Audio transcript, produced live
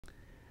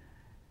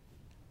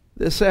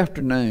This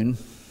afternoon,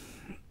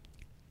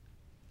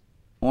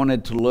 I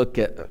wanted to look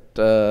at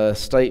a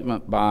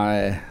statement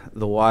by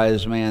the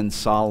wise man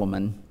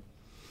Solomon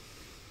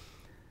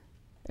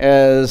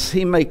as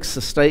he makes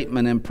a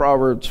statement in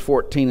Proverbs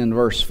 14 and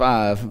verse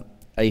 5,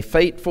 "A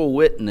faithful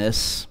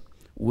witness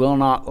will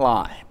not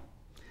lie,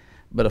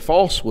 but a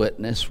false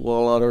witness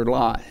will utter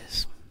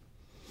lies."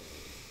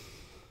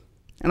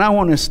 And I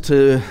want us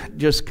to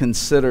just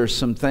consider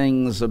some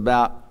things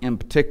about, in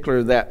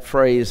particular, that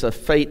phrase, a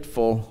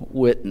faithful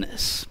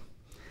witness.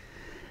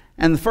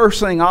 And the first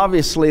thing,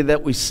 obviously,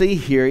 that we see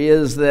here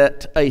is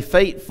that a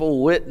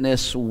faithful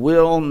witness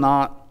will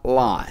not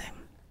lie.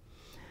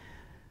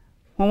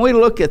 When we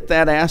look at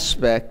that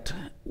aspect,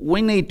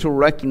 we need to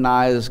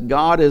recognize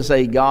God is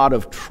a God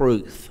of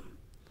truth.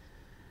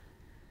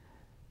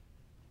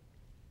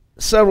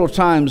 Several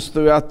times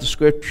throughout the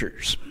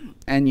Scriptures,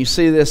 and you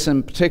see this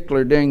in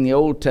particular during the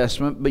Old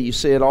Testament, but you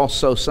see it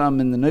also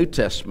some in the New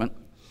Testament,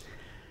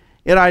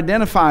 it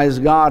identifies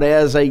God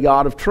as a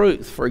God of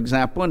truth. For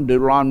example, in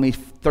Deuteronomy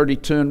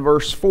 32 and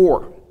verse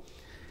 4,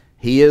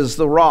 He is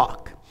the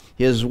rock.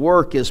 His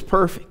work is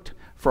perfect,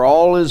 for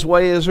all His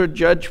ways are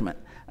judgment.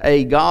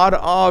 A God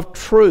of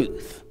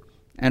truth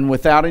and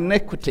without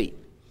iniquity.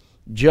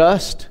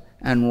 Just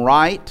and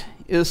right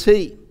is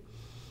He.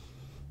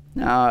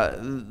 Now,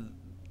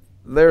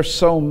 there's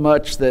so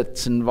much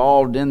that's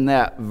involved in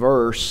that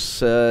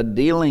verse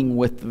dealing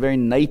with the very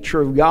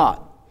nature of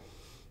God.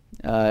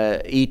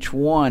 Each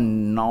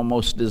one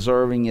almost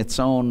deserving its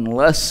own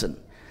lesson.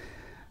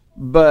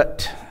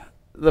 But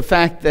the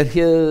fact that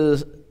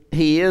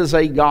He is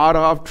a God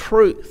of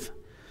truth.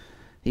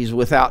 He's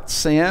without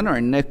sin or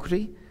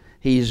iniquity.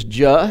 He's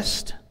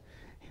just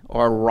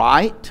or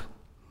right.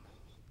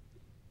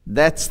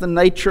 That's the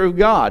nature of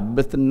God.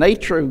 But the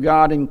nature of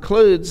God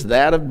includes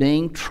that of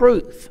being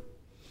truth.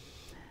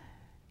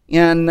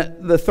 In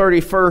the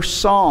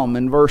 31st Psalm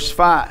in verse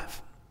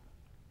 5,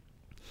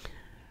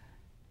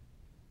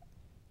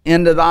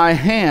 "Into thy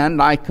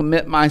hand I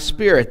commit my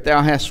spirit.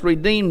 Thou hast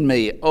redeemed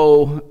me,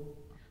 O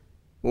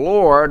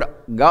Lord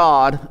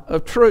God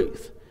of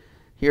truth."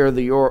 Here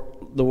the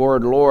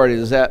word Lord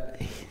is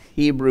that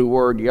Hebrew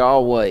word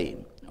Yahweh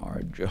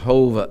or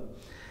Jehovah.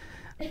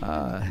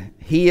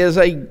 He is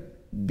a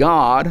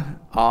God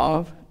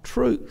of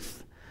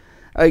truth.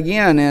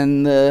 Again,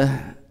 in the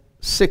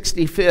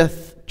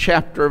 65th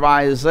chapter of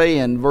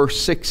Isaiah in verse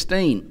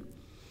 16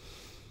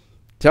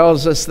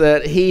 tells us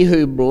that he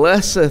who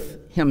blesseth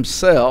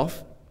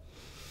himself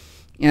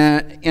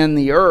in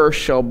the earth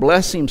shall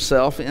bless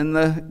himself in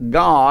the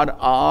God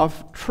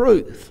of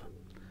truth.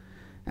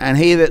 And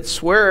he that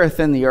sweareth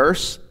in the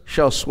earth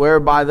shall swear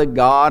by the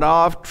God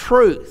of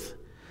truth,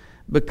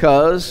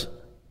 because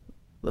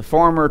the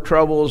former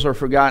troubles are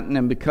forgotten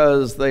and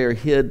because they are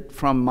hid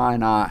from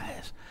mine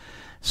eyes.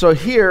 So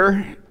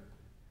here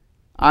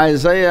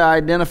Isaiah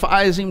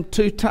identifies Him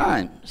two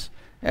times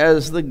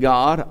as the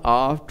God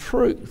of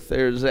truth.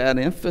 There's that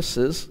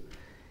emphasis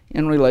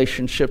in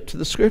relationship to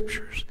the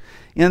Scriptures.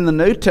 In the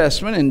New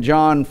Testament, in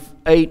John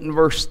 8 and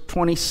verse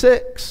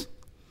 26,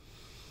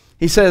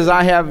 He says,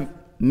 "I have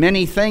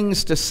many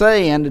things to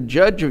say and to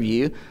judge of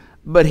you,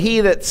 but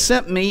He that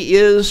sent me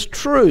is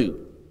true,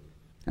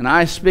 and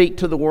I speak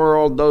to the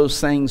world those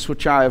things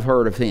which I have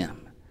heard of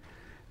Him."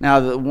 Now,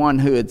 the one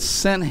who had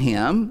sent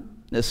Him,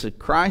 this is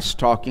Christ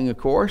talking, of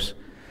course,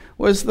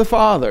 was the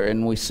Father,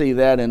 and we see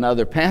that in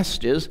other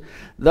passages.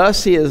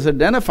 Thus, He is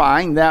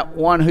identifying that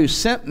one who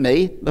sent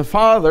me, the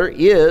Father,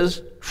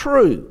 is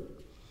true.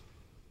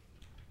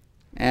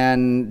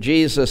 And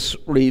Jesus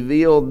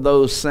revealed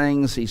those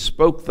things, He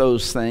spoke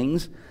those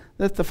things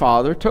that the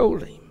Father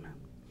told Him.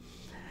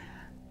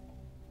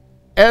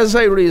 As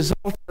a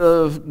result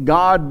of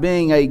God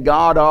being a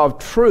God of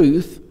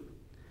truth,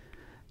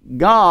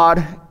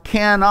 God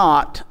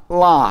cannot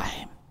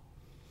lie.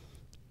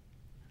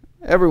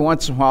 Every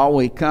once in a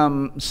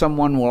while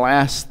someone will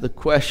ask the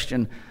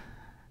question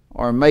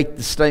or make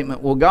the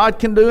statement, "Well, God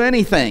can do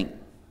anything."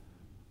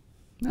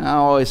 I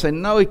always say,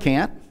 "No, He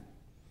can't."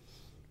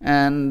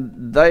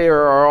 And they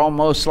are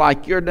almost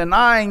like, "You're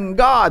denying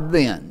God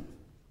then."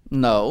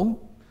 No,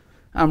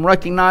 I'm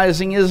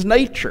recognizing His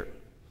nature.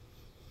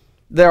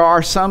 There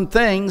are some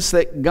things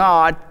that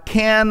God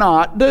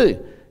cannot do.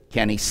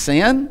 Can He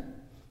sin?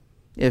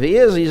 If He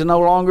is, He's no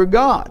longer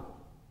God.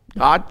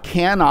 God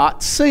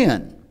cannot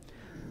sin.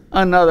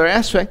 Another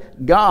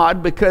aspect,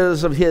 God,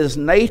 because of His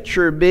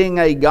nature being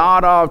a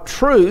God of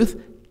truth,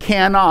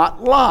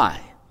 cannot lie.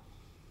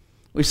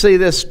 We see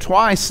this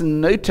twice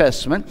in the New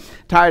Testament.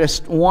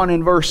 Titus 1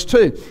 and verse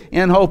 2,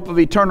 "In hope of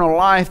eternal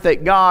life,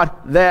 that God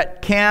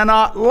that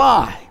cannot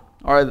lie,"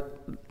 or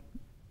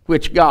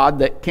which God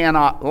that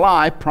cannot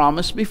lie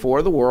promised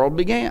before the world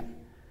began.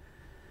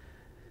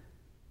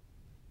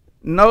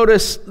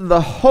 Notice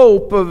the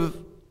hope of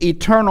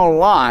eternal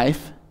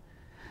life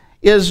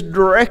is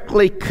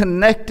directly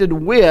connected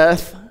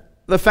with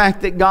the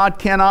fact that God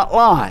cannot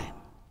lie.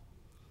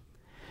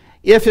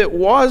 If it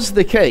was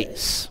the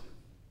case,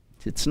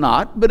 it's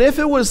not, but if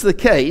it was the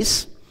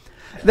case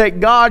that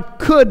God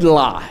could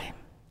lie,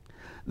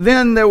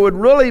 then there would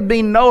really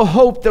be no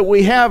hope that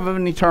we have of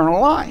an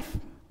eternal life.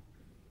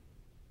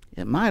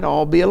 It might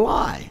all be a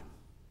lie.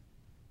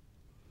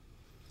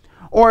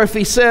 Or if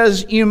he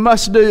says you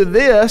must do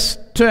this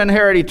to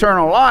inherit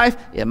eternal life,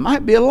 it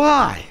might be a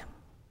lie.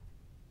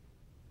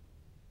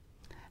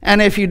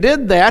 And if you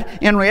did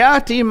that, in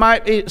reality, you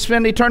might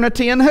spend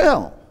eternity in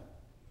hell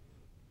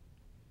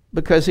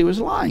because he was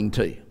lying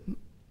to you.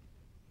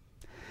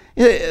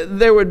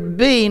 There would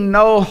be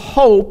no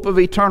hope of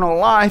eternal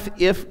life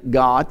if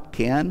God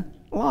can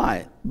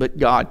lie. But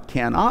God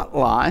cannot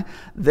lie.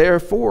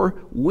 Therefore,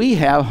 we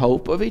have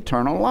hope of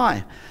eternal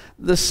life.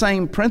 The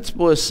same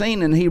principle is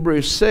seen in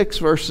Hebrews 6,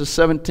 verses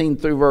 17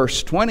 through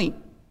verse 20.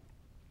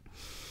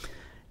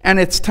 And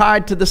it's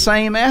tied to the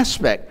same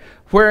aspect,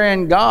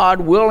 wherein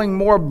God, willing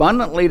more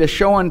abundantly to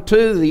show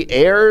unto the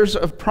heirs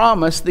of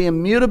promise the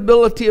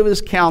immutability of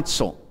his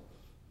counsel.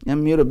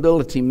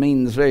 Immutability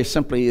means very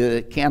simply that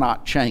it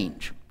cannot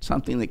change.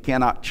 Something that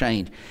cannot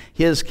change.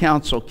 His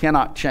counsel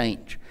cannot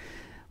change.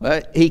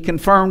 He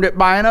confirmed it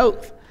by an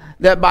oath,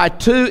 that by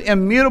two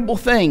immutable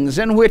things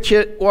in which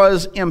it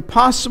was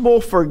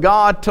impossible for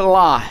God to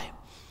lie,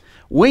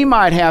 we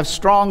might have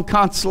strong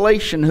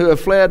consolation who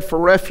have fled for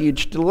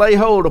refuge to lay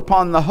hold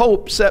upon the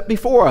hope set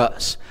before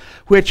us,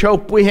 which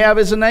hope we have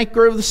as an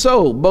anchor of the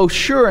soul, both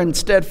sure and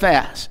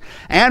steadfast,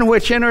 and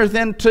which entereth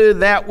into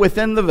that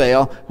within the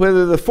veil,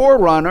 whither the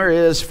forerunner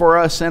is for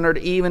us entered,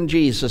 even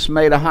Jesus,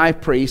 made a high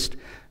priest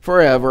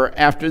forever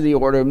after the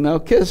order of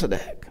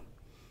Melchizedek.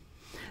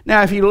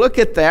 Now, if you look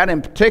at that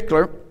in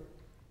particular,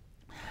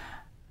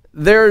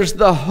 there's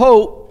the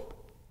hope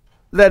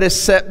that is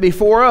set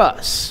before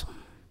us.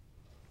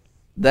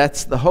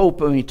 That's the hope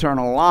of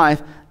eternal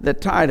life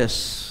that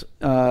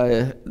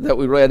that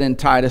we read in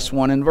Titus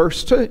 1 and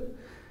verse 2.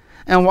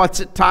 And what's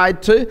it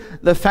tied to?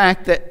 The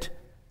fact that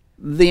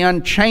the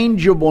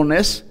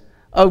unchangeableness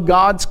of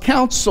God's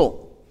counsel.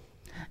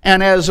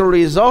 And as a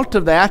result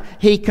of that,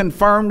 he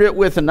confirmed it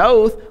with an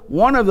oath.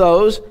 One of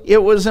those,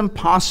 it was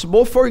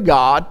impossible for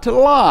God to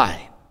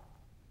lie.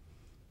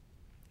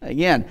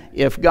 Again,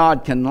 if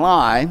God can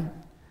lie,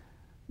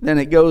 then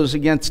it goes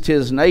against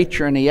his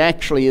nature and he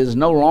actually is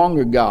no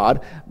longer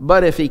God.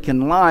 But if he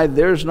can lie,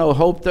 there's no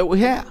hope that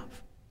we have.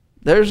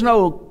 There's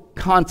no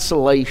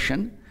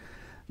consolation.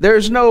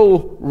 There's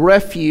no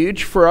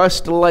refuge for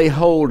us to lay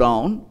hold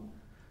on.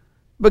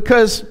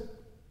 Because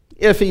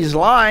if he's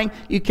lying,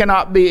 you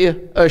cannot be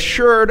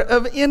assured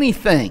of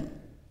anything.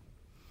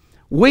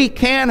 We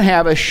can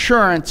have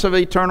assurance of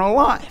eternal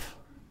life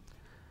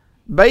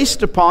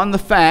based upon the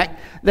fact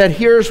that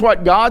here's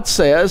what God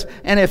says,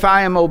 and if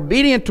I am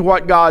obedient to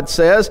what God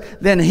says,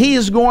 then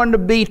he's going to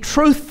be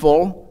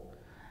truthful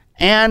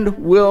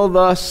and will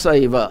thus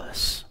save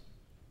us.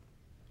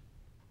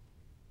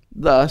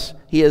 Thus,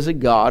 he is a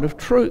God of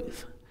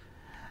truth.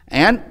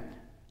 And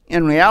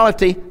in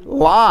reality,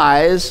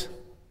 lies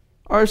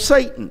are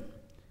Satan.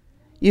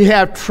 You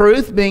have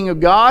truth being of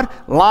God,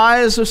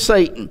 lies of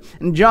Satan.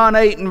 In John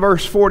 8 and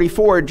verse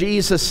 44,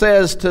 Jesus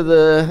says to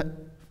the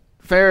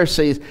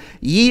Pharisees,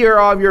 "Ye are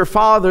of your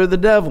father the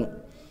devil.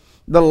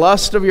 The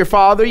lust of your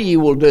father ye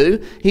will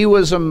do. He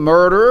was a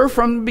murderer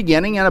from the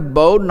beginning and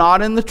abode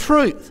not in the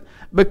truth,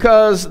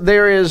 because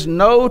there is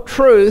no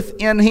truth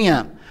in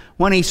him.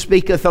 When he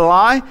speaketh a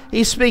lie,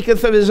 he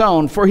speaketh of his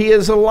own, for he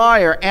is a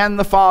liar and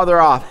the father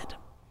of it."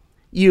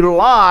 You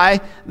lie,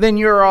 then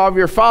you're of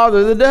your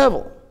father the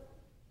devil.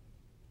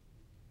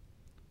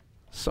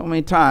 So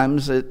many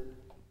times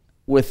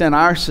within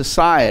our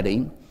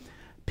society,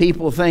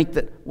 people think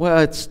that, well,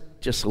 it's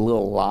just a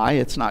little lie.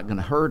 It's not going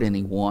to hurt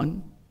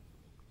anyone.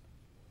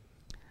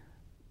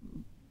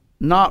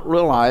 Not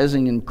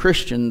realizing, and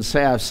Christians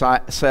have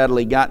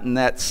sadly gotten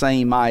that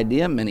same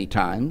idea many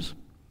times,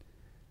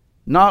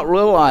 not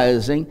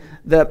realizing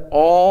that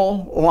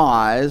all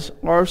lies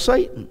are of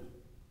Satan.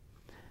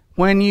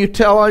 When you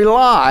tell a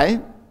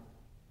lie,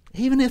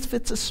 even if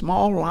it's a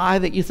small lie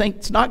that you think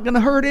it's not going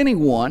to hurt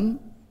anyone,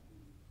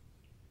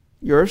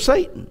 you're of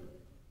Satan.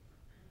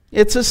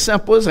 It's as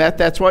simple as that.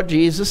 That's what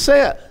Jesus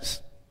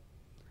says.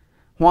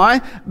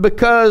 Why?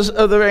 Because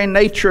of the very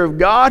nature of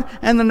God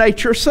and the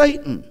nature of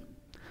Satan.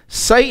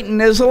 Satan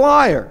is a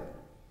liar.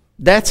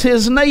 That's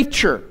his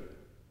nature.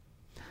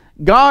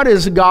 God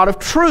is a God of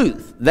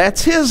truth.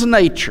 That's his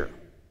nature.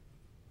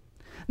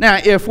 Now,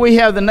 if we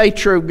have the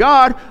nature of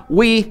God,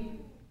 we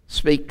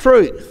speak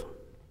truth.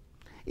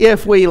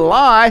 If we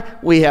lie,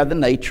 we have the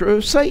nature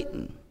of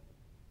Satan,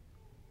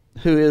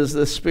 who is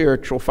the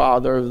spiritual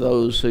father of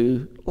those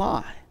who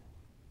lie.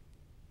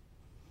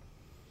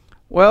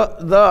 Well,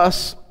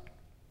 thus,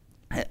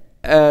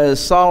 as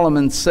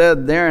Solomon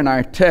said there in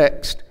our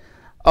text,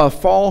 a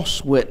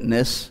false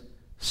witness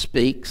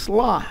speaks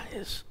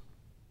lies,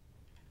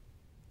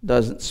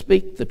 doesn't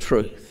speak the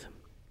truth.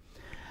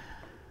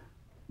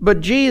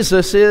 But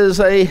Jesus is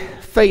a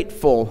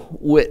faithful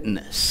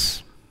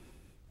witness.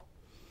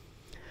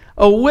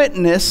 A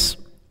witness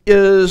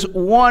is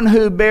one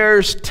who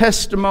bears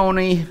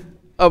testimony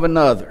of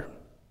another.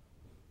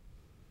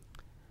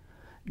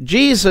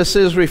 Jesus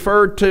is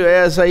referred to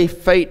as a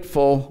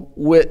faithful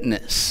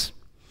witness.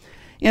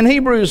 In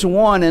Hebrews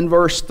 1 and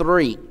verse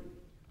 3,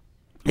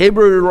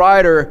 Hebrew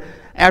writer,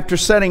 after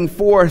setting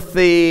forth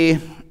the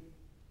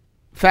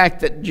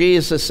fact that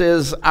Jesus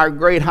is our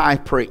great high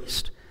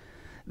priest,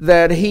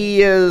 that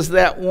he is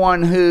that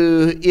one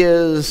who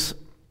is,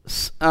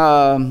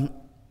 here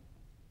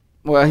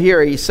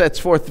he sets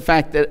forth the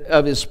fact that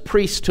of his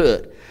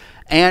priesthood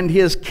and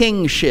his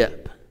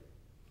kingship.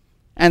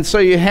 And so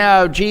you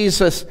have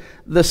Jesus,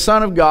 the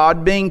Son of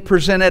God, being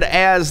presented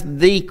as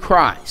the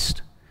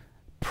Christ,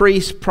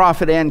 priest,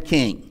 prophet, and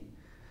king.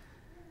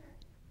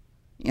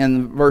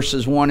 In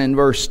verses 1 and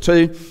verse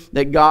 2,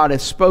 that God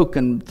has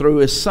spoken through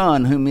his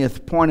Son, whom he hath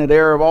appointed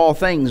heir of all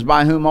things,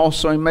 by whom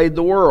also he made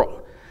the world.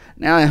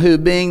 Now, who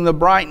being the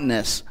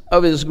brightness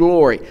of his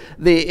glory,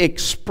 the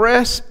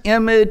express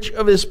image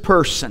of his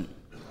person,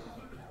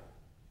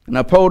 and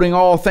upholding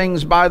all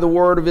things by the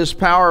word of his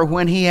power,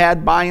 when he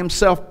had by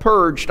himself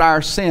purged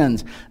our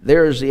sins.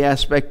 There's the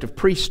aspect of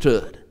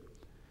priesthood.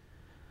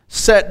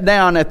 Set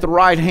down at the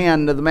right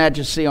hand of the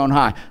majesty on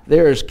high.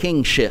 There's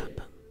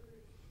kingship.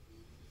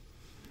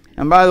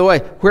 And by the way,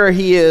 where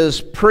he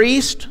is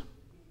priest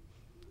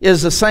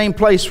is the same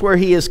place where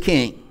he is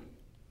king.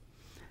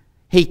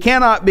 He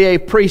cannot be a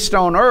priest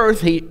on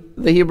earth.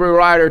 The Hebrew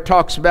writer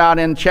talks about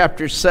in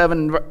chapters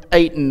 7,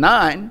 8, and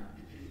 9.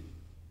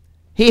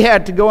 He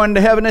had to go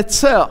into heaven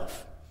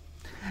itself.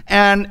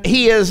 And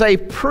he is a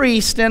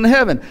priest in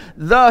heaven.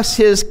 Thus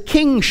his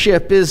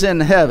kingship is in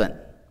heaven.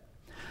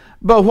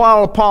 But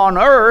while upon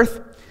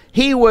earth,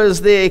 he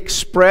was the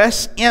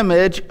express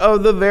image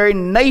of the very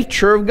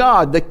nature of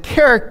God, the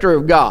character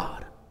of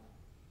God.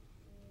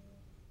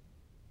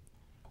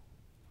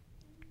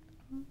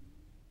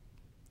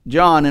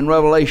 John in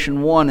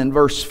Revelation 1 and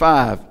verse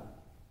 5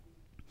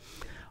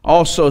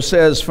 also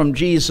says, from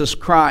Jesus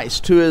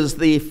Christ, who is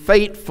the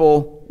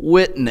faithful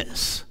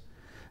witness,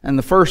 and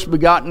the first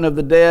begotten of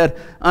the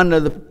dead, and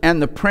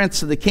the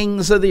prince of the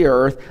kings of the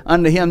earth,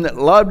 unto him that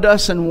loved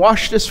us and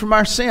washed us from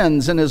our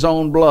sins in his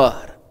own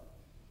blood.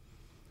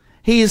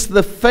 He's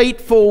the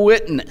faithful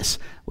witness.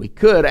 We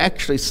could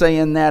actually say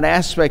in that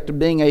aspect of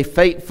being a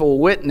faithful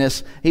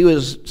witness, he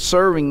was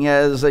serving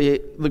as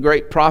the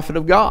great prophet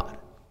of God.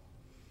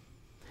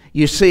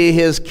 You see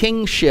his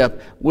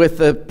kingship with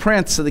the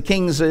prince of the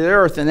kings of the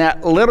earth, and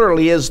that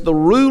literally is the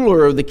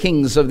ruler of the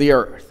kings of the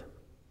earth.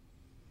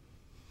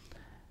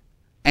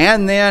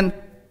 And then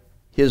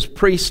his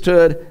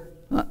priesthood,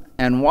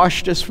 and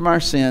washed us from our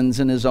sins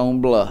in his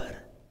own blood.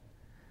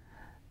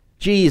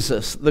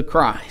 Jesus the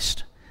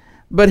Christ.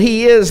 But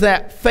he is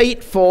that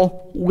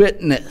faithful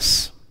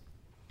witness.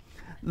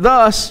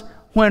 Thus,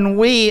 when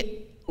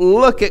we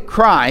look at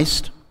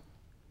Christ,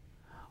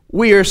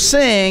 we are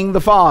seeing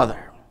the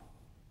Father.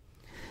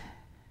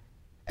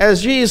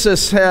 As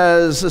Jesus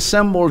has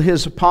assembled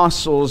his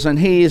apostles and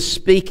he is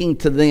speaking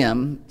to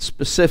them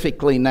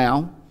specifically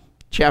now,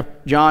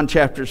 John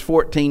chapters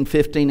 14,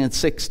 15, and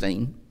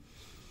 16,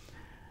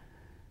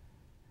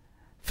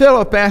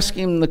 Philip asked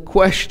him the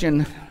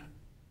question,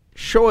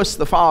 show us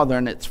the Father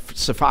and it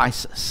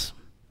suffices.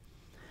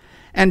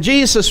 And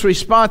Jesus'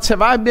 response,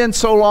 have I been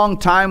so long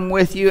time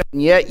with you, and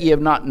yet ye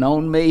have not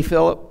known me,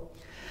 Philip?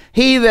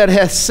 He that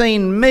hath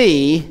seen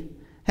me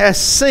hath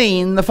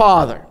seen the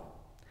Father.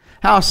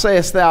 How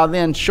sayest thou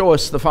then, show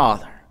us the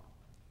Father?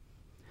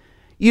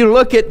 You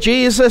look at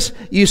Jesus,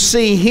 you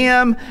see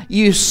him,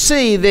 you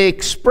see the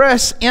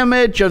express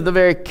image of the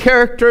very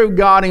character of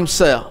God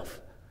himself,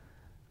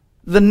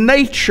 the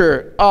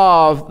nature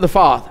of the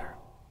Father.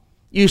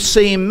 You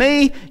see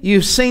me,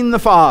 you've seen the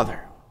Father.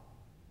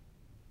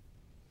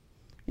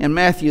 In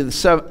Matthew, the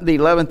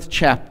 11th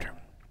chapter,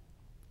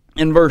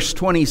 in verse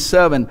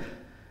 27,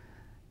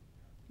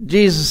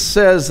 Jesus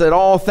says that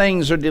all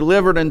things are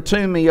delivered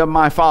unto me of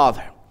my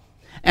Father.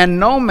 And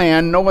no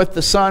man knoweth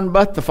the Son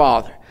but the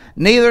Father.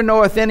 Neither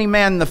knoweth any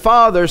man the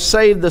Father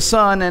save the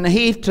Son, and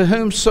he to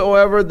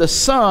whomsoever the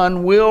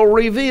Son will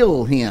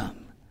reveal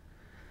him.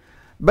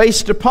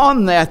 Based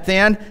upon that,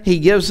 then, he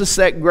gives us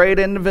that great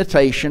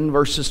invitation,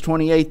 verses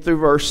 28 through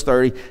verse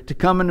 30, to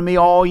come unto me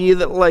all ye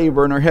that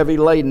labor and are heavy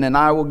laden, and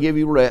I will give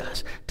you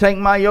rest. Take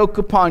my yoke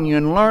upon you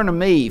and learn of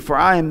me, for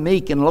I am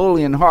meek and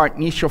lowly in heart,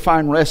 and ye shall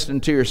find rest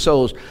unto your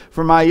souls.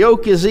 For my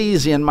yoke is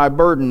easy and my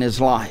burden is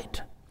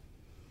light.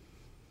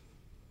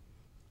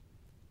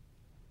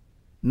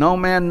 No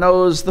man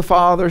knows the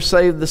Father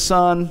save the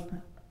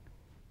Son,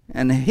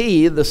 and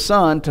he, the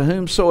Son, to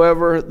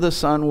whomsoever the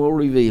Son will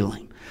reveal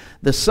him.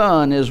 The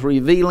Son is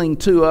revealing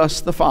to us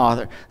the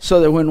Father, so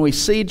that when we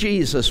see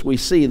Jesus, we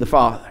see the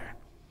Father.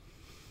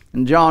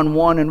 In John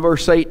 1 and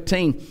verse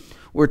 18,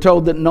 we're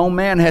told that no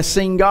man has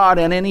seen God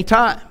at any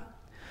time.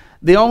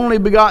 The only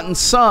begotten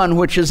Son,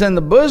 which is in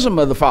the bosom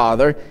of the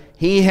Father,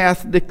 he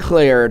hath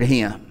declared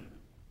him.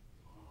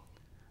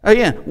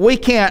 Again, we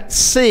can't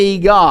see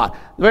God.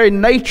 The very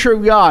nature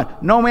of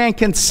God. No man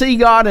can see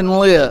God and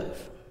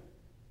live.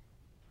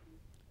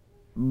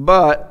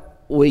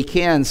 But we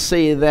can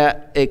see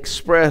that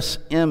express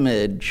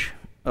image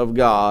of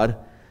God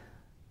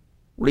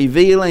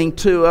revealing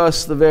to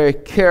us the very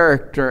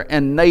character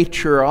and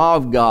nature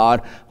of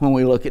God when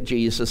we look at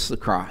Jesus the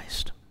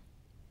Christ.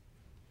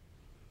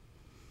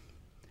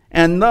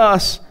 And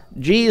thus,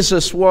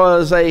 Jesus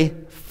was a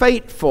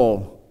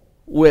faithful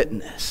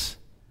witness.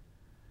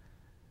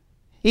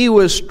 He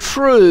was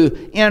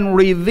true in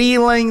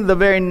revealing the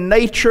very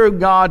nature of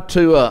God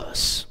to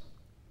us.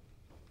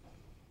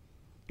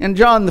 In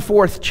John, the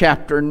 4th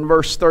chapter, in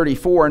verse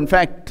 34, in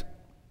fact,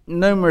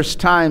 numerous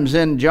times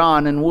in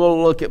John, and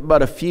we'll look at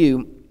but a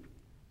few,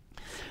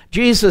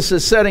 Jesus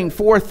is setting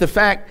forth the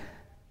fact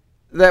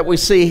that we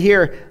see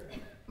here,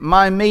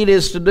 my meat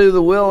is to do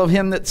the will of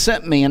him that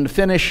sent me and to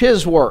finish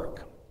his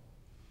work.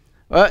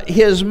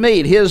 His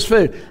meat, his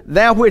food,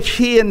 that which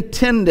he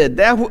intended,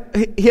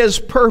 his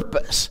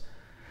purpose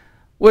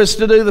was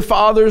to do the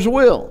Father's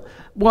will.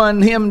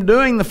 When him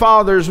doing the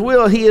Father's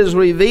will, he is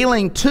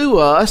revealing to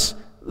us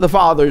the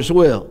Father's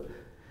will.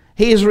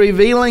 He is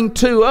revealing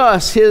to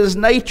us his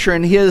nature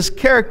and his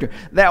character,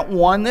 that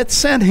one that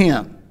sent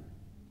him,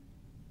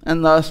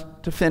 and thus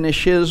to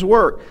finish his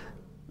work.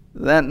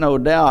 That no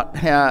doubt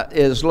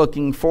is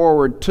looking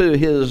forward to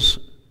his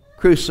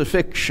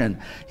crucifixion,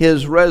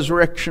 his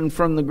resurrection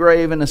from the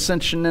grave and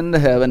ascension into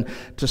heaven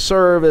to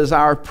serve as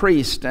our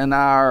priest and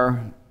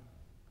our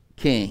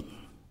king.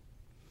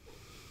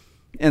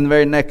 In the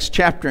very next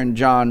chapter, in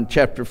John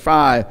chapter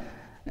 5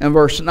 and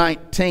verse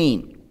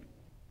 19,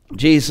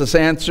 Jesus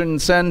answered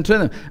and said unto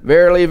them,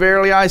 Verily,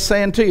 verily, I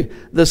say unto you,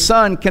 the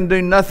Son can do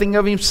nothing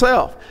of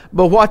himself,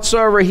 but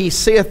whatsoever he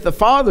seeth the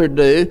Father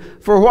do,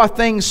 for what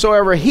things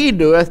soever he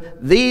doeth,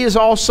 these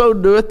also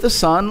doeth the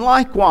Son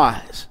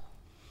likewise.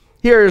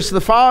 Here's the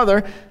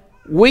Father.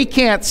 We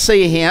can't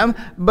see him,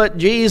 but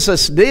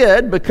Jesus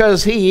did,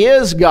 because he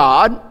is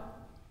God.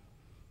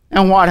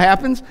 And what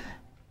happens?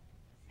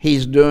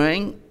 He's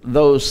doing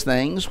those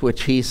things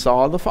which he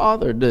saw the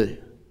Father do.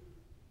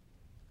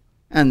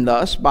 And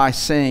thus, by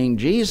seeing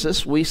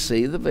Jesus, we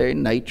see the very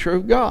nature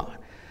of God.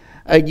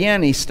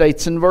 Again, he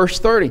states in verse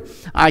 30,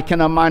 I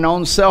can of mine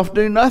own self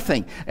do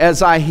nothing.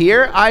 As I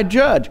hear, I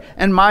judge.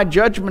 And my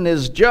judgment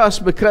is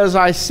just, because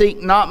I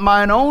seek not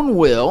mine own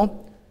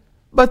will,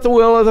 but the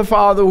will of the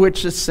Father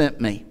which has sent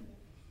me.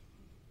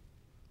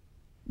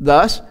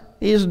 Thus,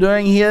 he is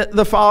doing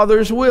the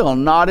Father's will,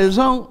 not his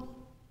own.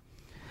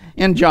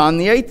 In John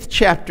the 8th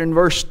chapter, in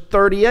verse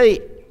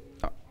 38,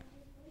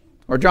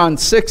 or John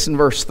 6 and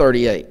verse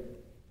 38,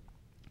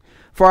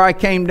 For I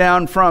came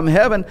down from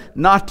heaven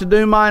not to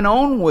do mine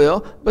own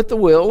will, but the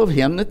will of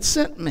him that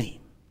sent me.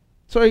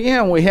 So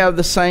again, we have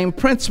the same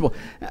principle.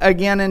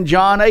 Again, in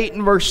John 8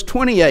 and verse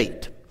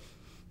 28,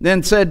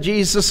 Then said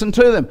Jesus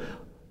unto them,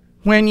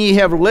 When ye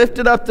have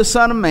lifted up the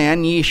Son of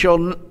Man,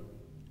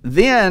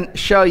 then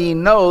shall ye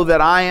know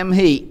that I am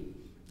he.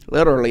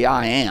 Literally,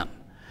 I am.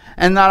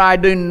 And that I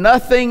do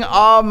nothing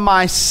of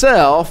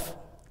myself,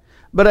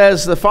 but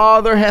as the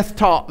Father hath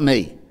taught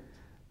me,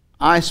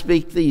 I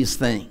speak these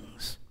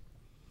things.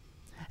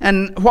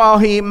 And while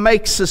he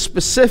makes a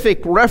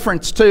specific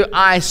reference to,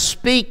 I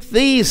speak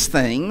these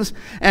things,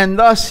 and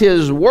thus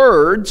his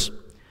words,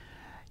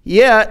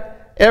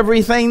 yet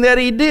everything that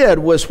he did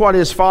was what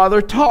his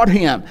Father taught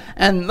him.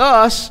 And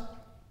thus,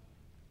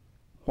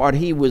 what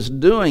he was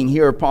doing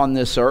here upon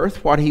this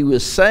earth, what he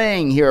was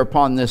saying here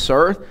upon this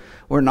earth,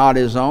 were not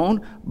his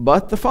own,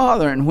 but the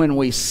Father. And when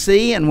we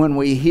see and when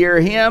we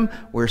hear him,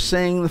 we're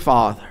seeing the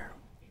Father.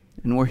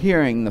 And we're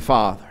hearing the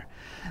Father.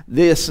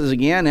 This is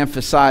again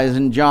emphasized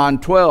in John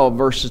 12,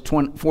 verses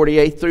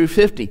 48 through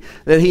 50.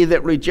 That he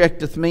that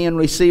rejecteth me and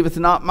receiveth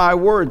not my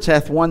words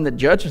hath one that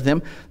judgeth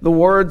him. The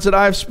words that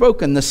I have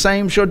spoken, the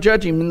same shall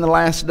judge him in the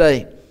last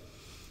day.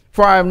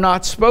 For I have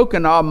not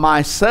spoken of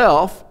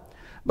myself,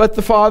 but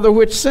the Father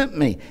which sent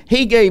me.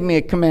 He gave me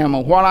a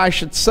commandment, what I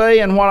should say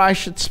and what I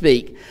should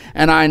speak.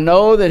 And I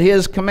know that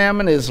his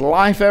commandment is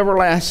life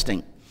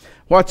everlasting.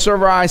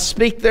 Whatsoever I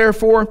speak,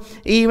 therefore,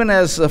 even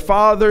as the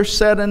Father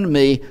said unto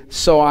me,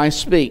 so I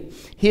speak.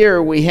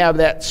 Here we have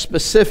that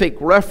specific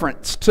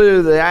reference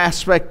to the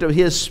aspect of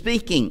his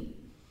speaking.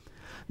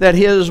 That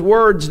his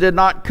words did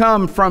not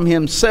come from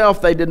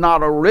himself. They did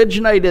not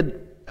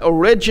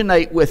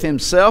originate with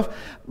himself,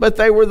 but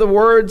they were the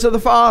words of the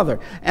Father.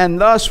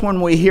 And thus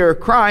when we hear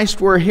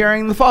Christ, we're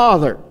hearing the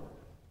Father.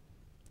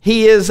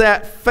 He is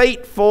that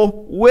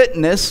faithful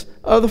witness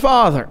of the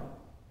Father.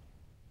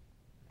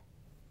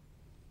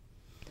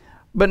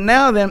 But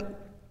now then,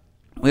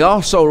 we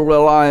also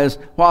realize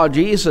while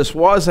Jesus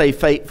was a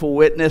faithful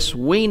witness,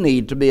 we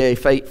need to be a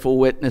faithful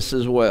witness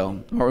as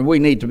well. Or we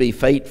need to be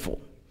faithful.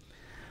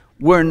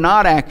 We're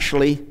not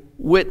actually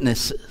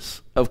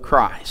witnesses of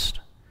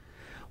Christ.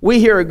 We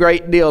hear a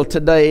great deal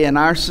today in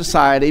our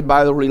society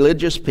by the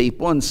religious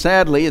people, and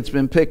sadly it's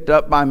been picked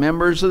up by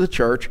members of the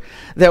church,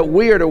 that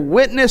we are to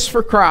witness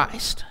for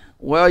Christ.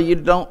 Well, you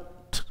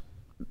don't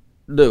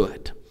do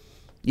it.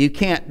 You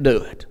can't do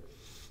it.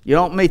 You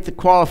don't meet the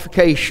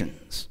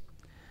qualifications.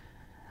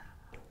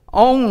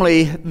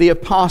 Only the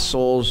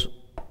apostles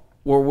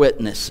were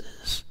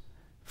witnesses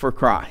for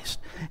Christ.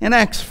 In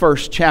Acts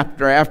 1st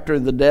chapter, after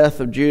the death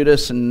of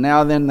Judas, and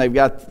now then they've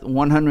got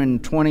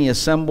 120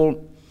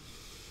 assembled,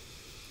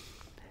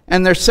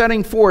 and they're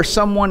setting forth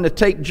someone to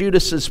take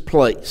Judas's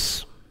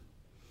place.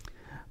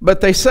 But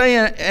they say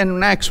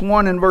in Acts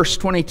 1 and verse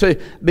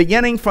 22,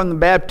 beginning from the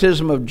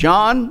baptism of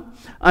John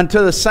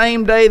until the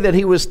same day that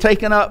he was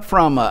taken up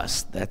from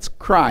us, that's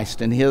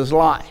Christ in his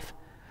life,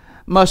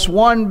 must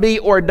one be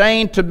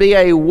ordained to be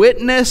a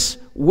witness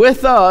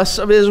with us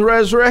of his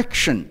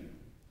resurrection.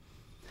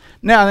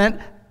 Now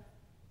then,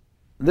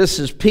 this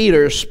is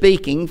Peter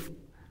speaking,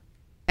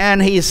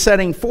 and he's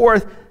setting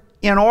forth,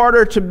 in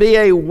order to be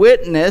a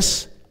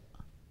witness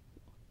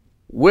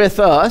with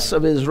us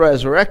of his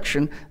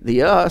resurrection.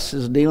 The us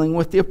is dealing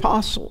with the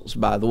apostles,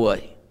 by the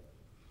way.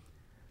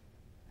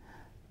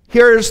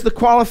 Here's the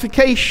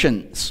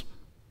qualifications.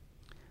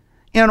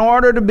 In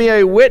order to be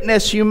a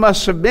witness, you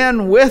must have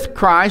been with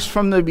Christ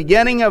from the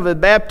beginning of the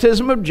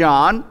baptism of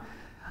John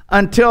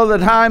until the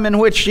time in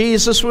which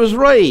Jesus was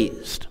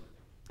raised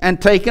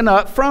and taken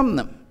up from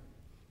them.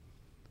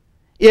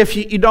 If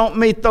you don't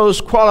meet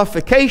those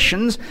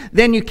qualifications,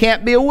 then you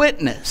can't be a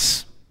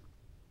witness.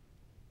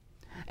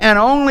 And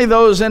only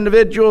those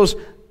individuals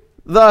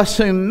thus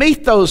who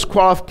meet those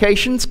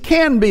qualifications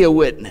can be a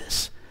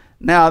witness.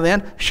 Now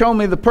then, show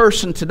me the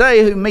person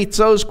today who meets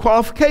those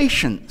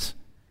qualifications.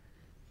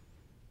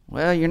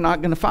 Well, you're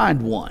not going to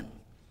find one.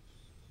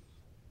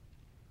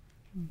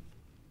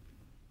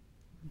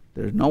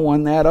 There's no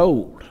one that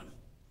old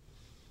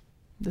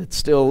that's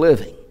still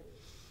living.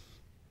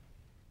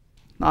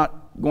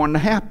 Not going to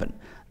happen.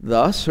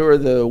 Thus, who are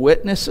the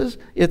witnesses?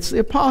 It's the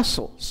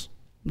apostles.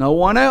 No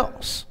one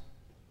else.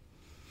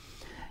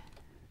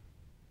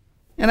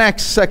 In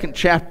Acts 2nd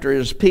chapter,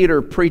 as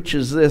Peter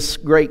preaches this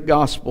great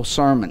gospel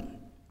sermon,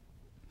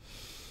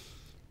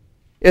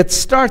 it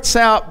starts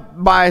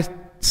out by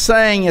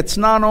saying it's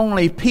not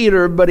only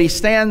Peter, but he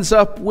stands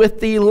up with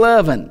the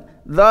 11.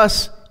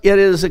 Thus, it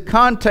is a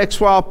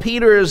context, while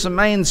Peter is the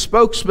main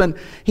spokesman,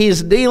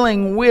 he's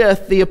dealing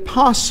with the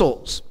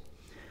apostles.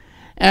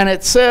 And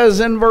it says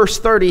in verse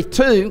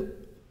 32,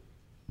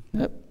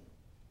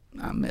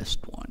 I missed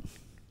one.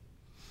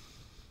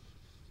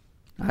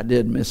 I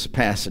did miss a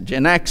passage.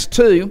 In Acts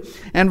 2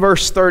 and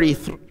verse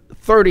 32,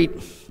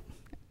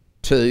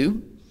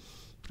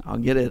 I'll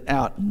get it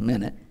out in a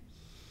minute.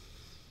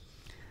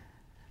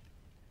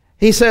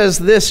 He says,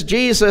 this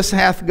Jesus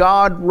hath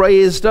God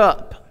raised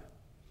up,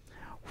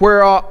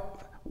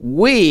 whereof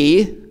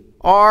we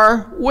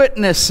are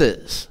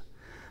witnesses.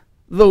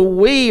 The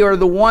we are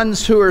the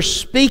ones who are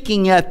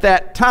speaking at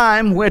that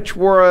time, which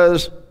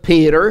was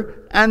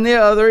Peter and the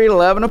other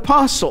 11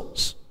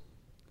 apostles.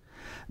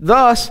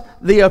 Thus,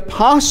 the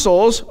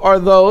apostles are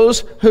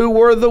those who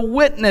were the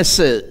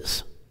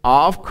witnesses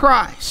of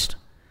Christ.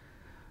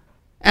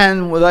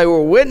 And they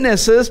were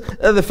witnesses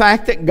of the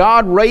fact that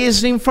God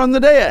raised him from the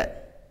dead.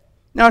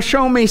 Now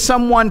show me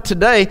someone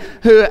today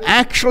who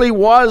actually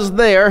was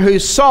there, who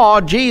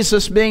saw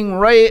Jesus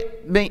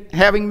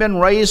having been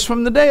raised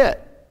from the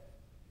dead.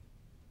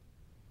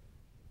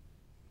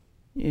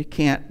 You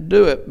can't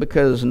do it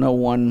because no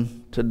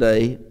one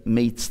today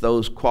meets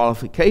those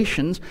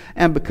qualifications,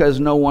 and because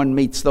no one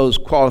meets those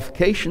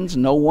qualifications,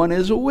 no one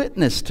is a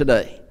witness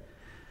today.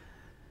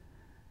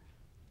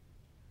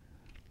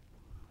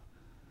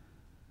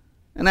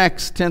 In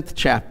Acts 10th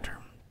chapter,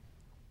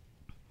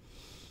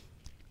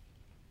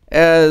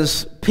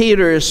 as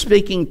Peter is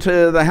speaking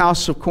to the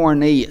house of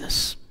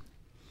Cornelius,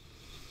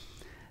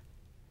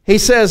 he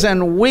says,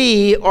 and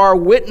we are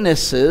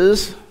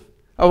witnesses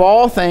of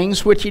all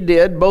things which he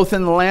did, both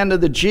in the land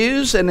of the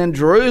Jews and in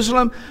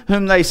Jerusalem,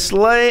 whom they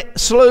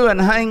slew and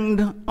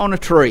hanged on a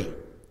tree.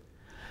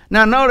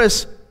 Now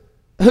notice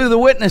who the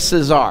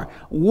witnesses are.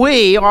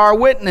 We are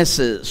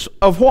witnesses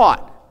of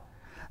what?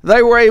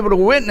 They were able to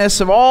witness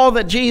of all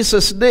that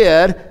Jesus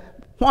did.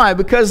 Why?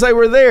 Because they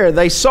were there.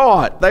 They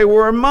saw it. They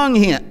were among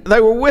him.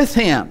 They were with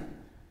him.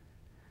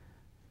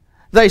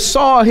 They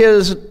saw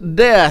his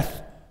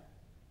death,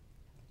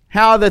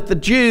 how that the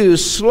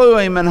Jews slew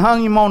him and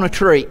hung him on a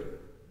tree.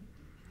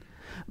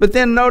 But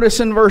then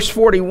notice in verse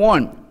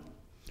 41,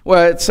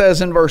 well, it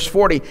says in verse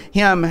 40,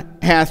 him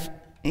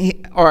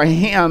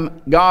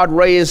God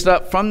raised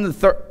up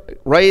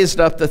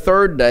the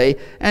third day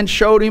and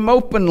showed him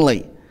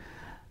openly,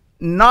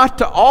 not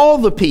to all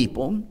the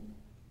people.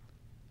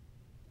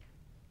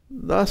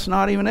 Thus,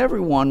 not even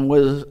everyone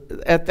was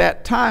at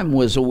that time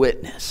was a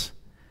witness,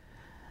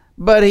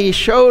 but he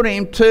showed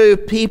him to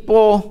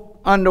people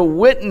under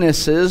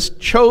witnesses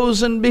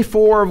chosen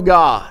before of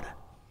God,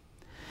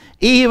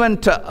 even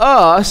to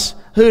us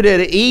who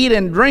did eat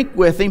and drink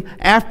with him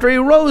after he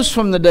rose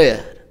from the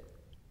dead.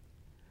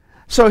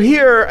 So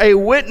here a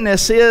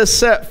witness is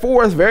set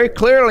forth very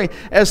clearly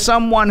as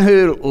someone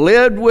who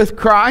lived with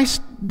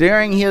Christ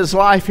during his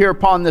life here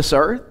upon this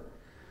earth,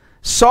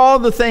 saw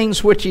the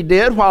things which he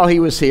did while he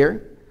was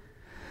here,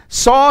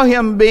 saw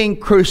him being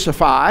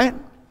crucified.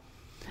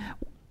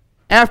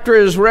 After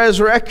his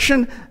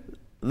resurrection,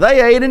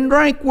 they ate and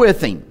drank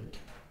with him.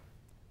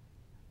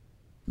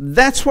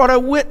 That's what a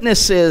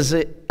witness is.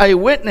 A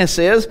witness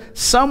is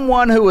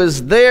someone who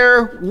was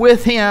there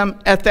with him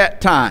at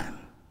that time.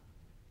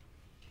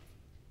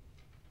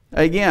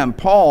 Again,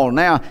 Paul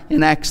now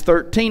in Acts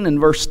 13 and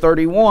verse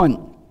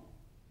 31.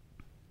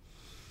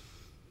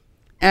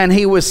 And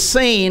he was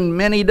seen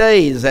many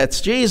days.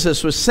 That's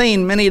Jesus was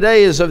seen many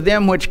days of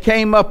them which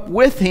came up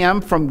with him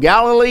from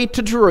Galilee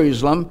to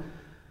Jerusalem,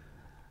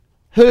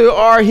 who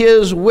are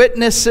his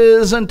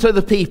witnesses unto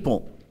the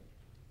people.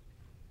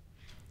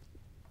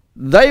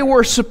 They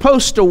were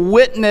supposed to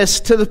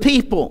witness to the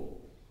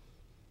people.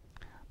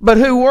 But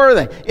who were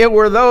they? It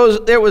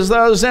was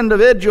those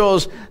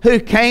individuals who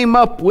came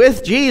up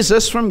with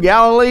Jesus from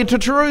Galilee to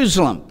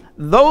Jerusalem.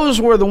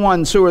 Those were the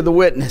ones who were the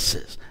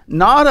witnesses,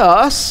 not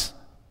us.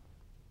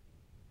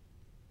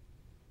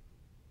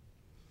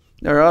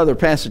 There are other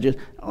passages.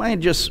 I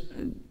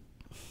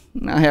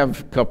have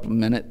a couple of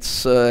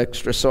minutes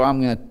extra, so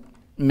I'm going to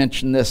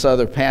mention this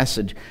other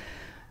passage.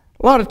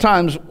 A lot of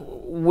times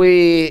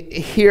we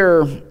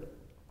hear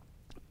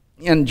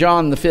in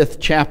John the 5th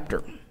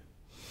chapter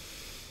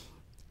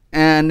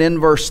and in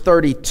verse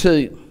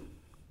 32,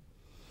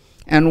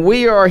 and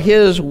we are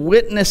his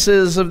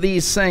witnesses of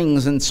these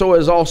things, and so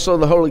is also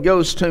the Holy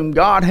Ghost, whom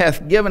God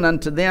hath given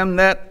unto them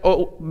that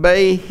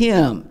obey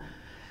him.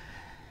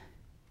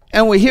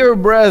 And we hear,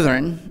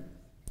 brethren,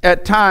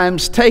 at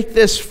times take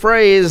this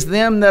phrase,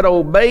 them that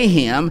obey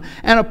him,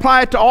 and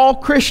apply it to all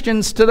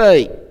Christians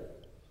today.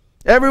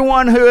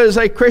 Everyone who is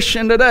a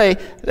Christian today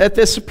that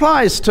this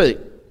applies to.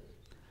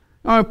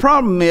 Now, the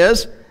problem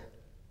is,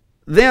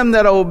 them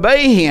that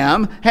obey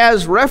him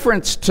has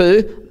reference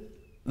to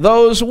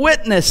those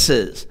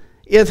witnesses.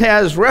 It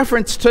has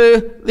reference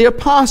to the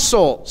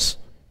apostles.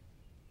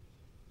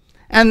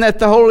 And that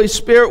the Holy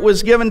Spirit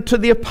was given to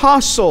the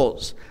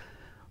apostles.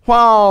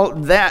 While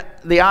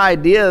the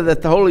idea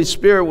that the Holy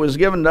Spirit was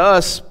given to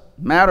us,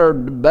 matter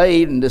of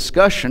debate and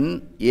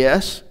discussion,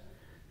 yes.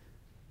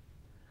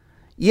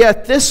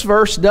 Yet this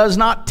verse does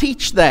not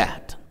teach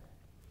that.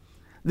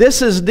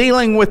 This is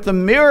dealing with the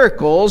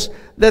miracles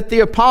that the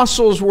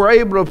apostles were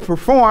able to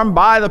perform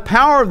by the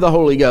power of the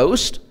Holy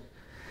Ghost.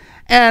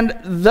 And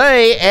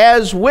they,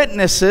 as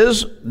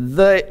witnesses,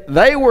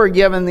 they were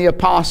given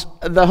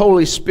the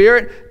Holy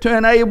Spirit to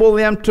enable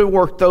them to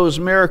work those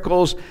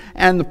miracles,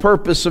 and the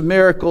purpose of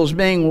miracles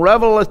being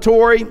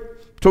revelatory,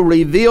 to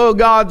reveal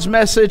God's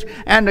message,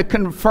 and to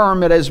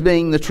confirm it as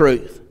being the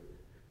truth.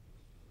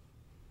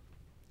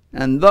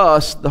 And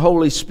thus, the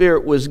Holy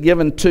Spirit was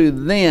given to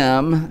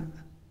them,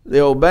 the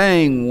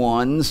obeying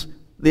ones,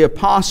 the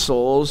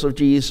apostles of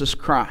Jesus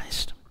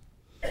Christ.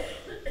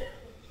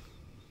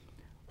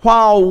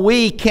 While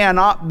we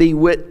cannot be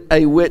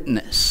a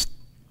witness,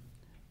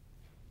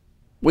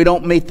 we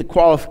don't meet the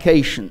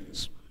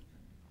qualifications.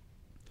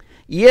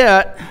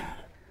 Yet,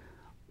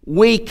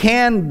 we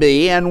can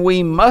be and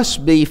we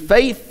must be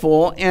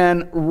faithful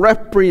in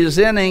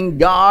representing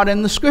God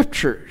in the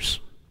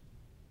Scriptures.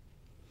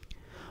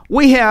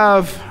 We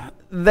have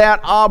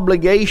that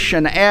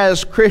obligation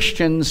as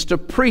Christians to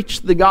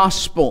preach the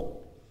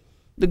gospel.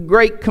 The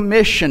Great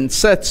Commission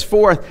sets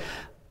forth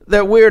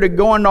that we're to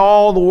go into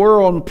all the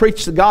world and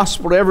preach the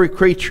gospel to every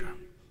creature.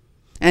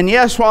 And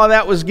yes, while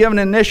that was given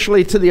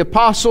initially to the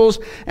apostles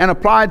and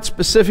applied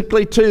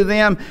specifically to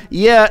them,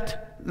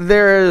 yet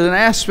there is an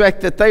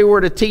aspect that they were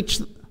to teach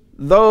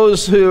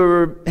those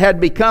who had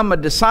become a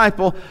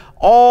disciple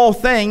all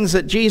things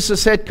that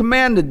Jesus had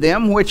commanded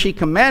them, which he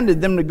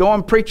commanded them to go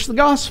and preach the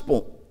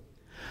gospel.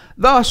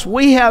 Thus,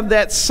 we have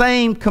that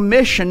same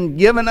commission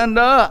given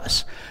unto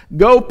us.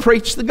 Go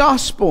preach the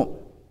gospel.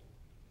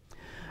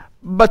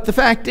 But the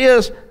fact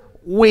is,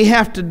 we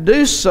have to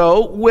do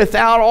so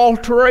without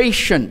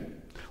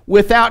alteration,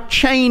 without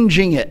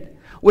changing it,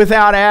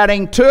 without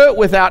adding to it,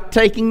 without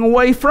taking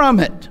away from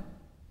it.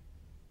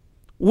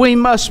 We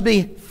must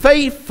be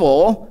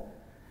faithful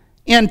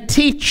in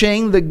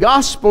teaching the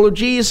gospel of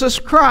Jesus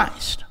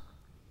Christ.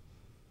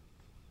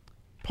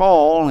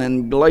 Paul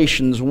in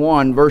Galatians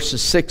 1,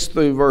 verses 6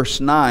 through verse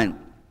 9,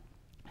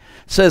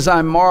 says,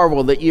 I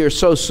marvel that ye are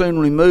so soon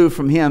removed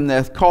from him that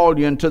hath called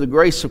you into the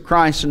grace of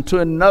Christ into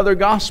another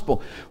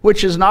gospel,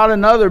 which is not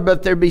another,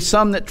 but there be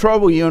some that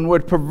trouble you and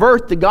would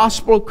pervert the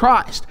gospel of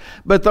Christ.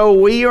 But though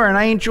we or an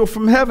angel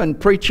from heaven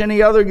preach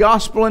any other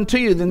gospel unto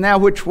you than that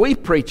which we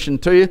preach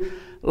unto you,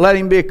 let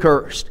him be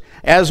accursed.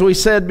 As we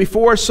said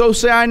before, so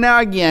say I now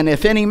again,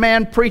 if any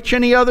man preach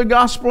any other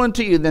gospel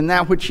unto you than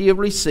that which ye have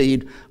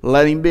received,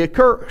 let him be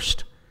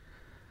accursed.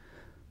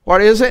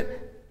 What is it?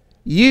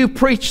 You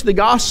preach the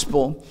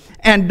gospel,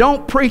 and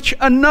don't preach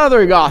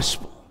another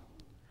gospel.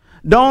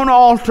 Don't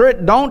alter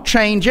it. Don't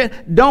change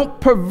it.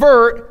 Don't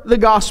pervert the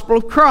gospel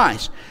of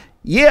Christ.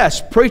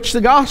 Yes, preach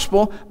the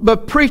gospel,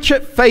 but preach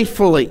it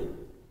faithfully.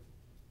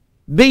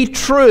 Be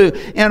true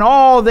in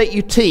all that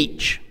you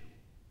teach.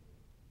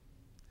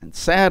 And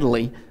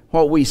sadly,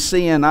 what we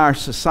see in our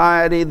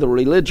society, the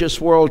religious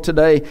world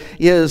today,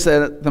 is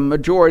that the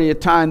majority of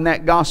the time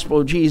that gospel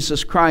of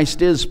Jesus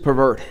Christ is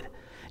perverted.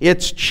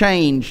 It's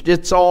changed.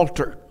 It's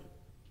altered.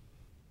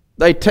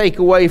 They take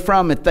away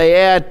from it. They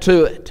add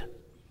to it.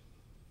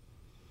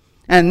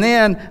 And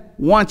then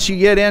once you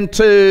get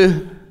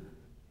into,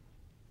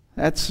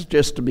 that's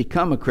just to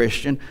become a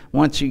Christian,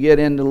 once you get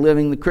into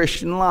living the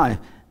Christian life,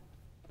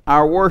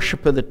 our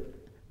worship of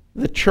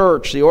the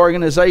church, the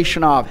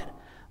organization of it,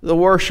 the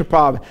worship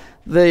of it,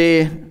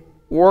 the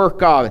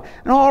work of it.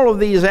 And all of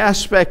these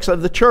aspects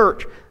of the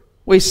church,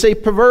 we see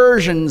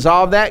perversions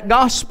of that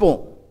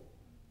gospel.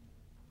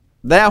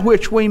 That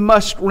which we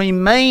must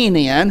remain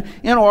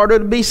in order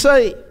to be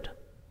saved.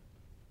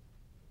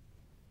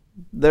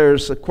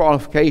 There's a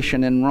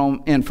qualification in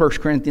 1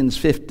 Corinthians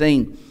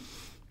 15.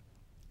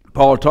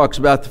 Paul talks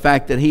about the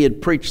fact that he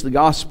had preached the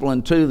gospel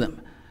unto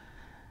them.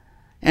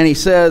 And he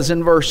says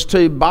in verse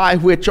 2, by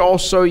which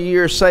also ye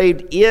are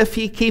saved, if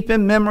ye keep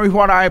in memory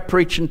what I have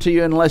preached unto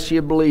you, unless ye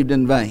have believed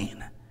in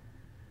vain.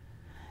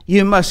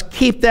 You must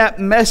keep that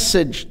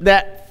message,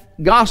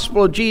 that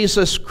gospel of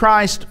Jesus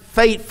Christ,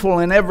 faithful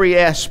in every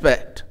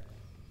aspect.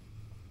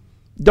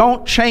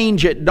 Don't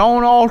change it.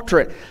 Don't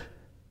alter it.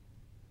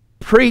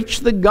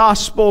 Preach the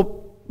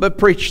gospel, but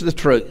preach the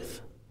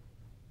truth.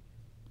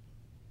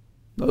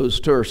 Those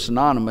two are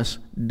synonymous.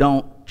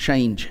 Don't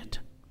change it.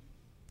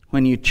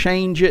 When you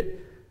change it,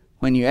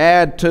 when you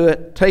add to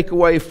it, take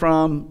away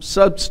from,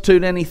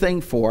 substitute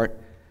anything for it,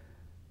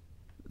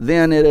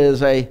 then it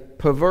is a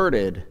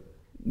perverted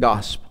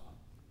gospel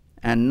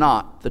and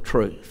not the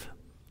truth.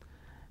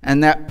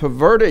 And that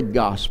perverted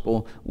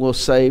gospel will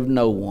save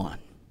no one.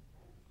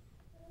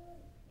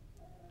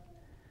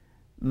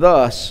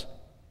 Thus,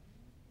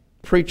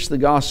 preach the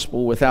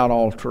gospel without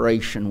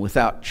alteration,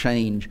 without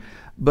change,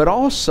 but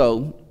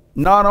also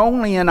not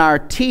only in our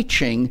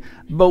teaching,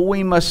 but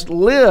we must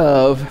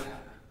live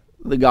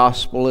the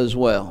gospel as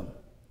well.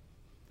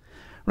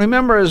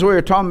 Remember, as we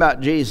were talking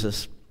about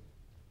Jesus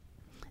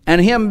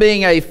and Him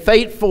being a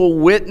faithful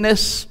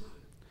witness,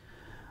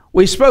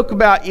 we spoke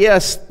about,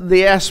 yes,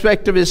 the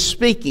aspect of His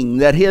speaking,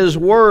 that His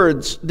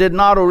words did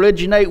not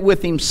originate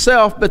with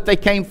Himself, but they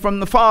came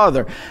from the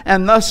Father.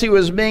 And thus He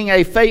was being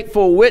a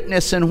faithful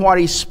witness in what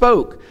He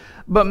spoke.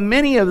 But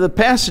many of the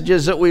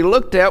passages that we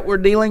looked at were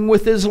dealing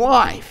with His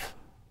life.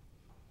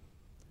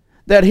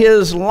 That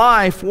His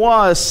life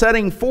was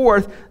setting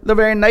forth the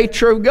very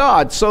nature of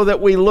God, so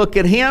that we look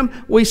at Him,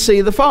 we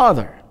see the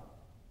Father.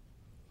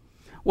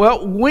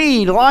 Well,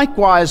 we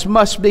likewise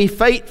must be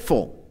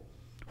faithful.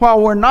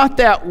 While we're not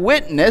that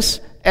witness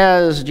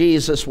as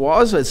Jesus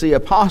was, as the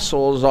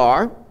apostles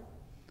are,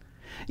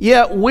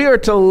 yet we are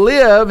to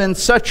live in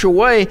such a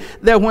way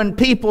that when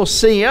people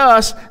see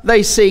us,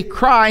 they see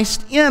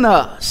Christ in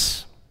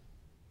us.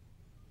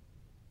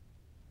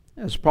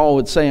 As Paul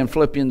would say in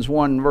Philippians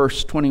 1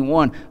 verse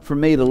 21, for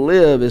me to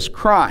live is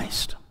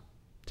Christ,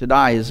 to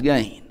die is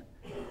gain.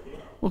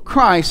 Well,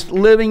 Christ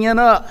living in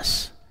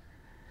us.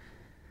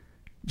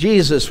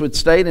 Jesus would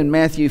state in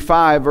Matthew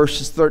 5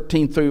 verses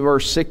 13 through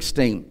verse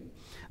 16,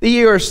 the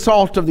ye are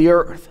salt of the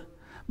earth.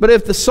 But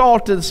if the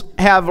salt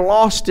have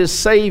lost his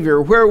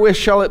Savior, wherewith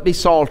shall it be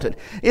salted?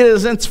 It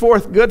is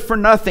henceforth good for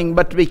nothing,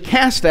 but to be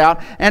cast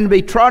out and to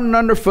be trodden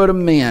under foot of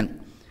men.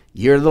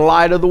 Ye are the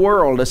light of the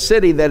world. A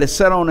city that is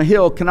set on a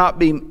hill cannot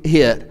be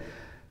hid.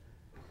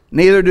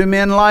 Neither do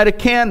men light a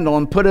candle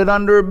and put it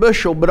under a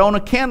bushel, but on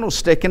a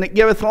candlestick, and it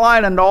giveth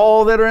light unto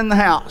all that are in the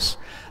house.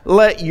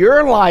 Let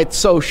your light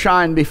so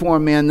shine before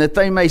men that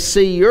they may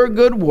see your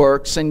good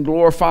works and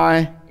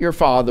glorify your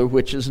Father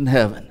which is in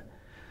heaven.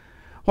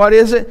 What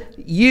is it?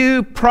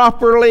 You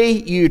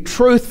properly, you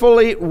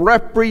truthfully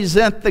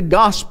represent the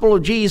gospel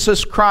of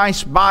Jesus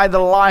Christ by the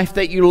life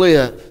that you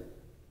live.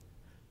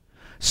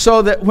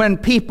 So that when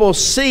people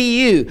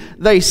see you,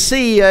 they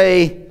see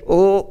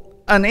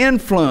an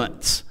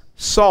influence,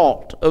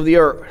 salt of the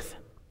earth.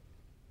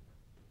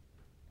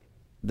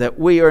 That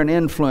we are an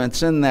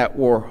influence in that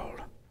world.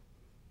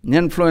 And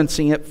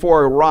influencing it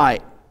for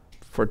right,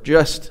 for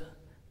just,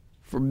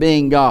 for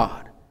being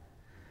God.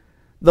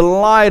 The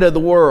light of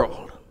the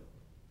world.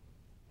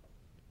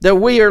 That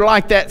we are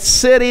like that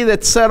city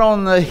that's set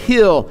on the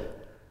hill.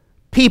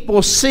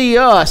 People see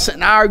us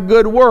and our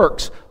good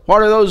works.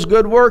 What are those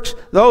good works?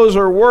 Those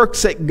are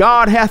works that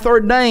God hath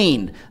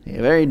ordained.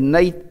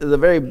 The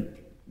very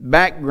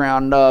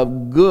background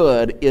of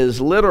good is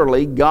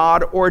literally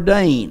God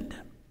ordained.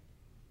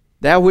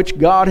 That which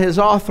God has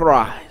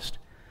authorized.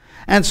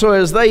 And so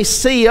as they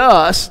see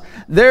us,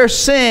 they're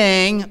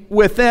seeing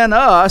within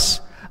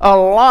us a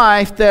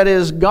life that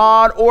is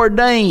God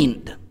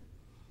ordained.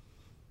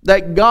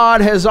 That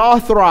God has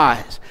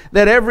authorized.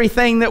 That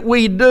everything that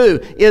we do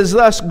is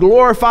thus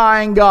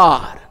glorifying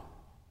God.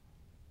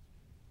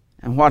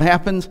 And what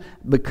happens?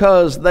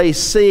 Because they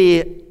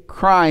see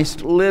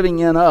Christ living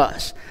in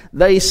us.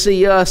 They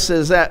see us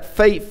as that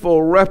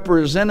faithful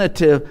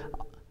representative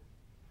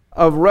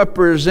of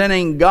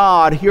representing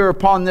God here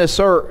upon this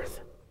earth.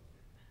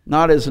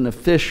 Not as an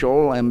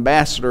official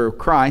ambassador of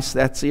Christ,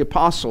 that's the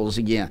apostles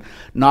again.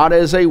 Not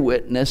as a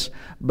witness,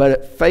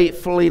 but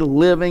faithfully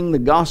living the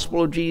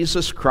gospel of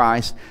Jesus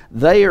Christ,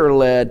 they are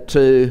led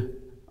to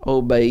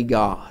obey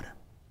God.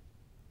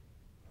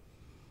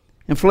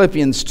 In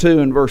Philippians 2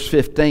 and verse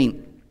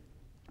 15,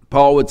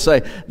 Paul would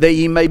say, that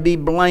ye may be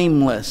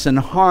blameless and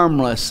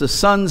harmless, the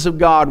sons of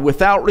God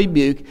without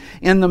rebuke,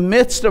 in the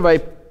midst of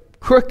a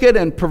crooked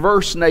and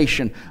perverse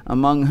nation,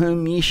 among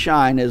whom ye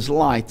shine as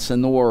lights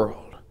in the world.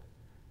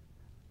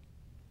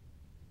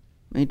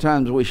 Many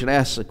times we should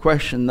ask the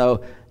question,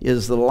 though,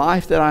 is the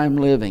life that I am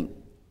living,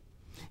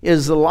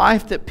 is the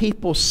life that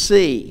people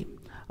see,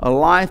 a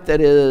life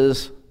that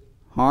is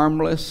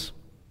harmless,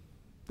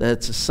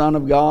 that's a son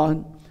of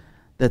God,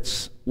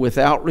 that's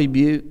without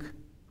rebuke?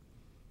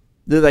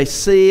 Do they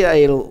see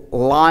a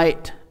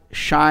light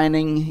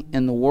shining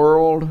in the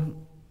world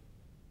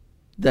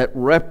that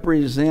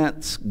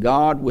represents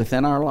God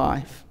within our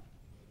life?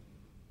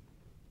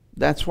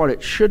 That's what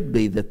it should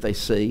be that they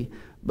see,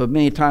 but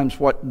many times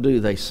what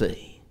do they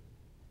see?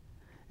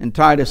 In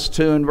Titus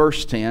 2 and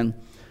verse 10,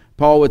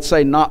 Paul would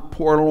say, not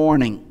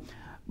forlorning,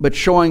 but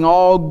showing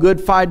all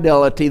good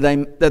fidelity,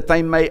 that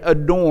they may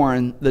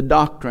adorn the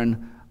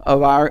doctrine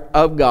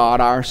of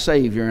God, our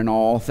Savior, in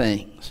all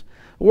things.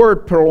 The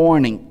word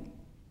purloining,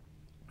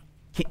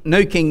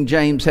 New King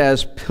James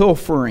has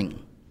pilfering.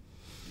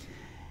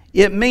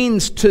 It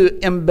means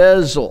to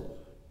embezzle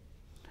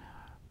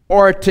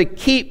or to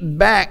keep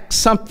back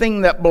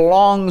something that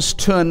belongs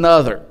to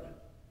another.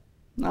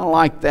 I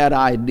like that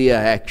idea,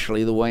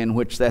 actually, the way in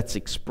which that's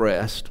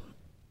expressed.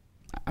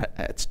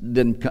 It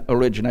didn't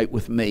originate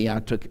with me. I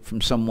took it from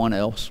someone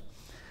else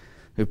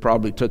who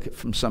probably took it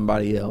from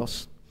somebody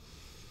else.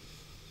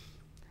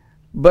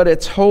 But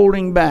it's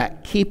holding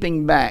back,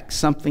 keeping back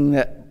something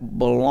that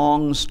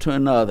belongs to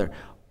another.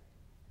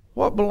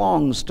 What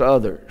belongs to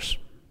others?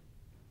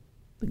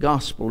 The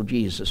gospel of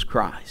Jesus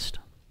Christ,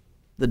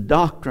 the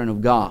doctrine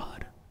of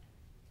God.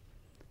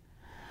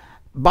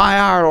 By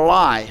our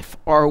life,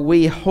 are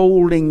we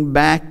holding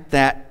back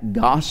that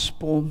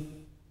gospel,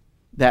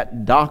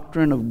 that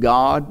doctrine of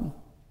God?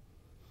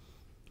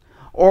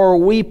 Or are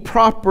we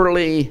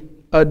properly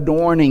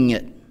adorning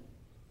it?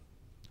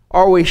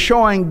 Are we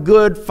showing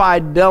good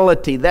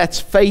fidelity? That's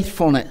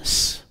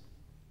faithfulness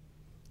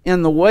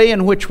in the way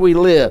in which we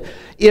live.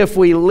 If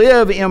we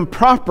live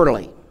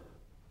improperly,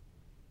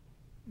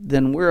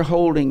 then we're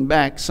holding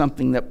back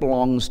something that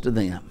belongs to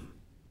them.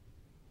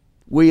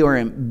 We are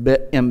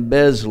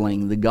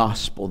embezzling the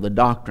gospel, the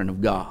doctrine of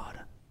God.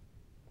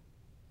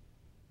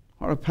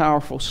 What a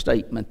powerful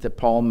statement that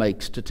Paul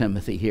makes to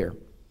Timothy here.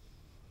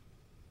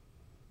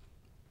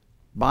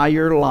 By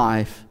your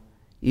life,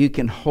 you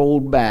can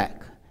hold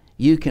back,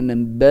 you can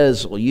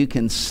embezzle, you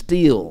can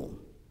steal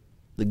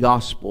the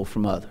gospel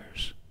from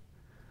others.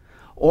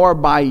 Or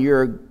by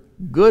your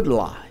good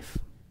life,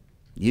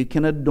 you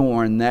can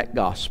adorn that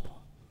gospel,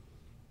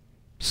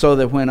 so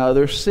that when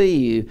others see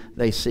you,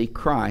 they see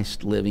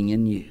Christ living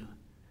in you,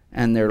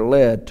 and they're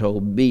led to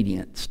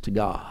obedience to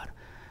God.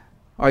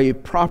 Are you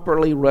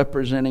properly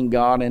representing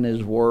God in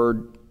His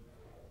Word?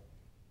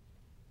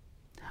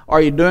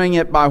 Are you doing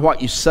it by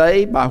what you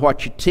say, by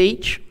what you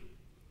teach?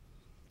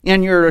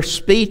 In your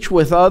speech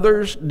with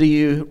others, do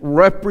you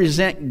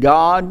represent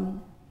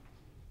God?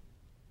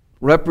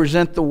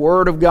 Represent the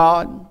Word of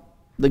God,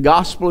 the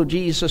gospel of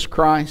Jesus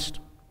Christ?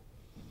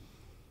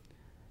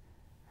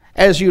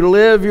 As you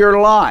live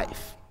your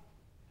life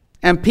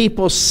and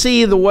people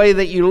see the way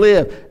that you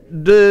live,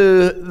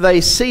 do they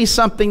see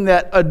something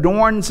that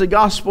adorns the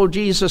gospel of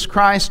Jesus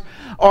Christ,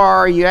 or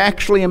are you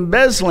actually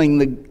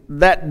embezzling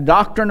that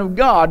doctrine of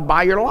God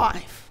by your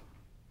life?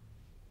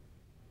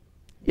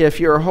 If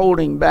you're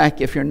holding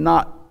back, if you're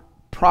not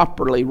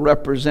properly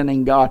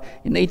representing God,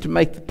 you need to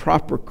make the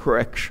proper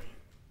correction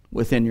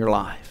within your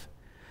life.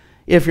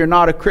 If you're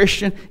not a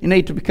Christian, you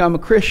need to become a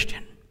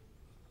Christian.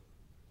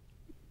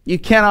 You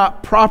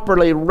cannot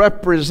properly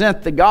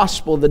represent the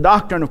gospel, the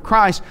doctrine of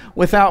Christ,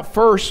 without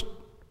first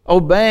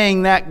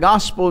obeying that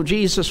gospel of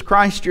Jesus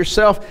Christ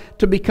yourself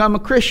to become a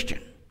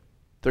Christian.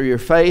 Through your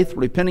faith,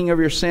 repenting of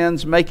your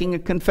sins, making a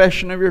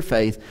confession of your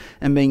faith,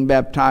 and being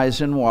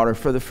baptized in water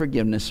for the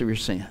forgiveness of your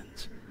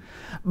sins.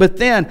 But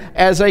then,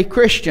 as a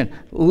Christian,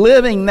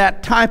 living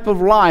that type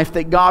of life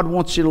that God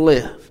wants you to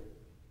live,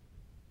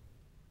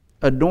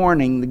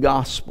 adorning the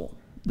gospel,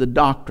 the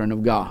doctrine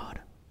of God.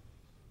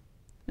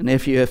 And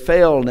if you have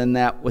failed in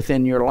that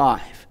within your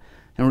life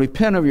and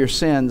repent of your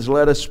sins,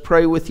 let us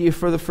pray with you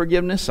for the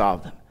forgiveness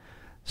of them,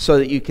 so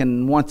that you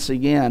can once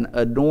again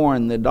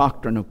adorn the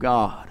doctrine of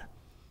God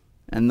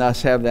and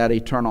thus have that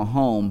eternal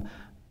home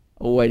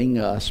awaiting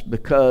us,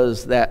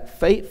 because that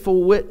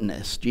faithful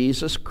witness,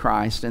 Jesus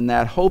Christ, and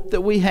that hope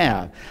that we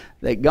have,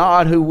 that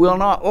God who will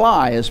not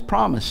lie has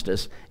promised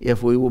us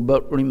if we will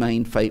but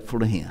remain faithful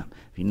to Him.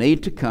 If you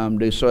need to come,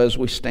 do so as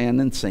we stand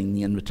and sing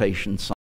the invitation song.